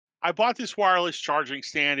I bought this wireless charging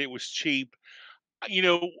stand. It was cheap. I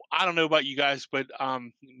don't know about you guys, but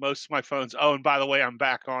most of my phones. Oh, and by the way, I'm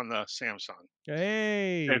back on the Samsung. If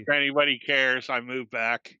Hey. anybody cares, I moved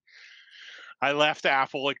back. I left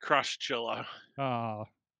Apple at Chilla. Oh.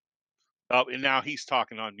 Oh, and now he's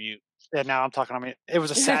talking on mute. Yeah, now I'm talking. I mean, it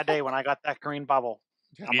was a sad day when I got that green bubble.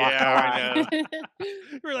 I'm not Yeah, gonna I lie. know.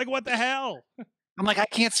 We're like, what the hell? I'm like, I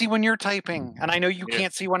can't see when you're typing, and I know you Yeah.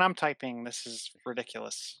 can't see when I'm typing. This is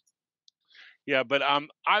ridiculous. Yeah, but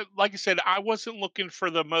I like I said, I wasn't looking for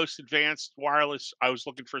the most advanced wireless. I was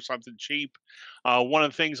looking for something cheap. One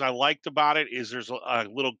of the things I liked about it is there's a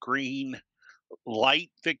little green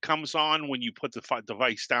light that comes on when you put the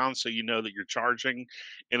device down, so you know that you're charging.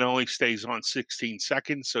 It only stays on 16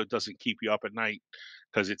 seconds, so it doesn't keep you up at night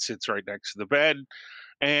because it sits right next to the bed.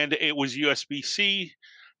 And it was USB C.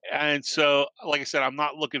 And so, like I said, I'm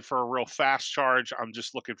not looking for a real fast charge. I'm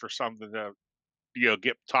just looking for something to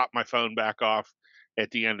get top my phone back off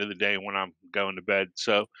at the end of the day when I'm going to bed.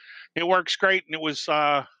 So it works great, and it was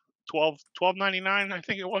 12.99, I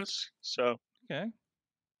think it was. So Okay.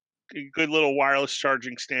 good little wireless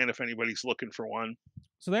charging stand if anybody's looking for one.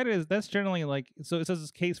 So that's generally like, so it says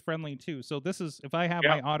it's case friendly too. So this is if I have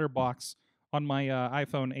Yeah. my OtterBox on my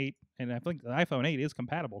iPhone 8, and I think the iPhone 8 is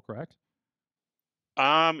compatible, correct?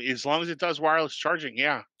 As long as it does wireless charging,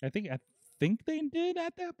 yeah. I think they did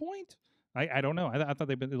at that point. I don't know. I thought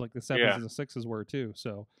they've been like the sevens Yeah. and the sixes were too.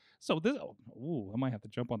 So this. Ooh, I might have to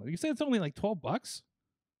jump on that. You said it's only like $12.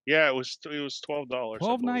 Yeah, it was $12,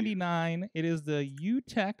 I believe. $12.99. It is the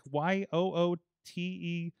UTech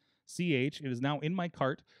YOOTECH. It is now in my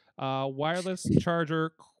cart. Wireless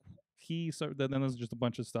charger key. So then there's just a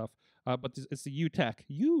bunch of stuff. But it's the UTech.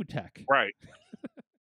 UTech. Right.